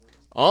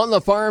On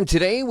the farm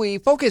today, we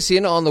focus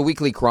in on the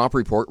weekly crop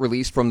report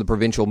released from the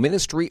Provincial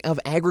Ministry of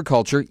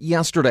Agriculture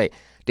yesterday.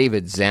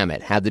 David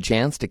Zamet had the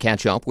chance to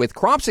catch up with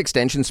crops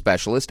extension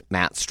specialist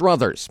Matt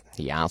Struthers.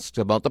 He asked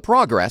about the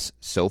progress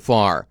so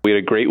far. We had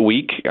a great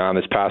week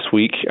this past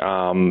week.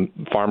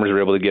 Farmers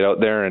were able to get out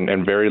there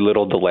and very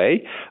little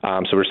delay.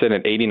 So we're sitting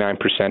at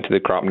 89% of the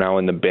crop now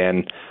in the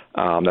bin.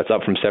 That's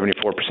up from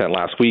 74%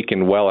 last week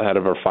and well ahead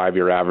of our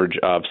 5-year average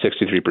of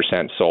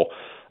 63%. So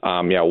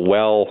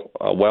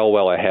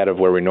well ahead of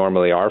where we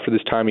normally are for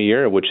this time of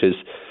year, which is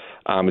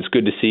it's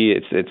good to see.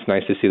 It's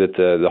nice to see that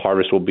the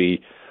harvest will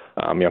be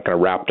kind of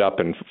wrapped up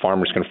and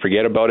farmers can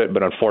forget about it.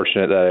 But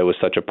unfortunate that it was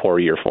such a poor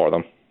year for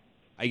them.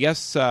 I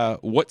guess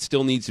what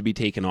still needs to be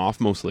taken off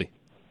mostly?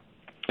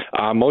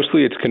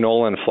 Mostly it's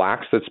canola and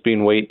flax that's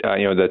being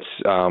that's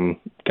kind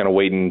of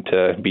waiting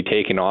to be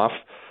taken off.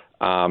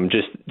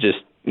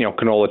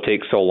 Canola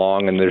takes so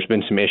long, and there's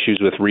been some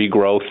issues with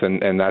regrowth,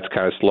 and that's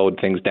kind of slowed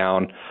things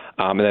down.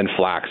 And then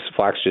flax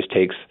just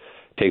takes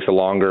a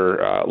longer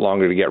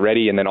to get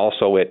ready, and then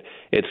also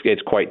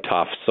it's quite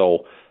tough.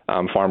 So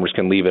farmers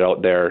can leave it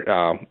out there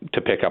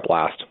to pick up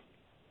last.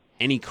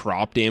 Any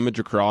crop damage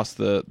across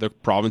the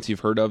province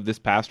you've heard of this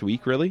past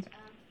week, really?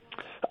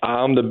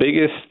 The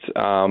biggest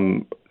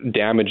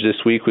damage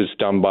this week was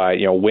done by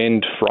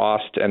wind,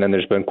 frost, and then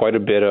there's been quite a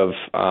bit of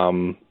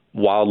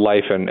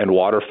wildlife and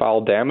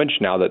waterfowl damage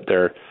now that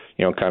they're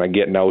kind of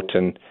getting out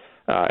and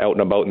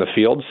about in the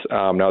fields,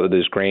 now that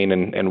there's grain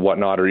and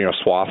whatnot, or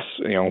swaths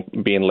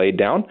being laid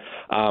down.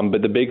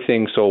 But the big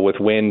thing, so with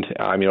wind,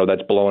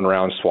 that's blowing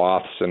around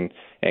swaths and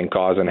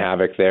causing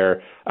havoc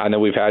there. And then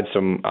we've had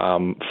some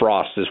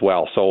frost as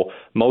well. So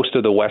most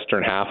of the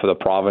western half of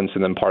the province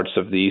and then parts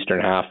of the eastern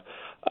half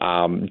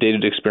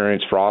did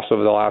experience frost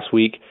over the last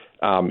week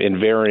in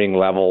varying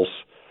levels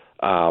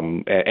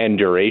and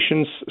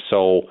durations.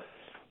 So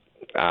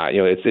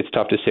it's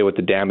tough to say what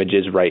the damage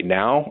is right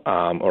now,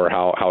 or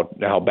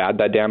how bad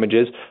that damage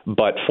is.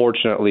 But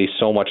fortunately,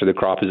 so much of the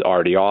crop is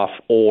already off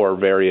or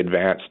very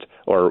advanced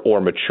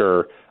or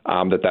mature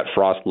that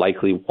frost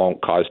likely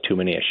won't cause too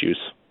many issues.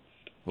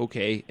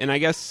 Okay, and I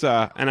guess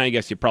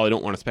you probably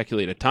don't want to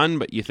speculate a ton,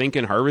 but you think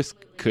harvest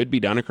could be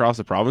done across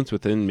the province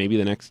within maybe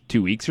the next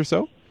 2 weeks or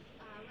so?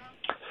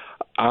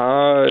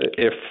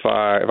 If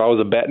I was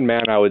a betting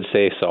man, I would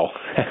say so.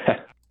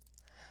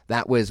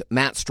 That was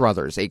Matt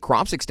Struthers, a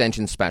crops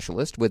extension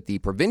specialist with the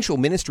Provincial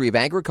Ministry of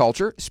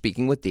Agriculture,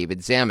 speaking with David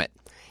Zamet.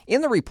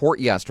 In the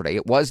report yesterday,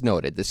 it was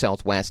noted the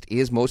Southwest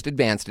is most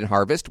advanced in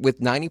harvest with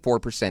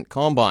 94%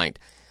 combined.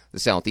 The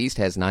Southeast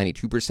has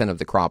 92% of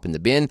the crop in the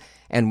bin,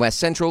 and West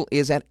Central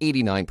is at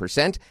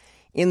 89%.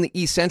 In the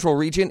East Central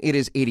region, it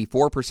is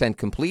 84%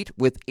 complete,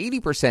 with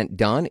 80%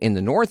 done in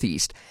the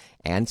Northeast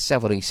and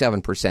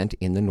 77%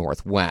 in the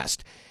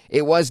Northwest.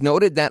 It was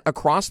noted that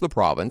across the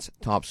province,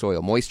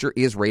 topsoil moisture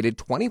is rated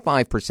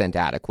 25%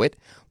 adequate,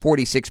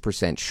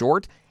 46%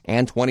 short,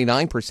 and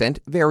 29%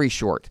 very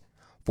short.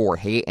 For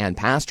hay and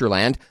pasture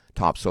land,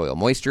 topsoil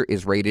moisture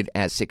is rated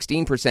as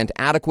 16%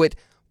 adequate,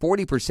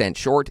 40%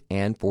 short,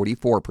 and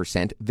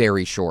 44%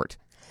 very short.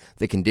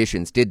 The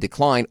conditions did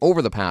decline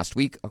over the past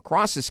week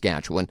across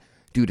Saskatchewan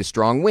due to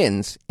strong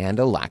winds and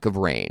a lack of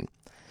rain.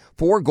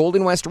 For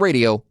Golden West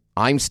Radio,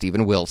 I'm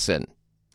Stephen Wilson.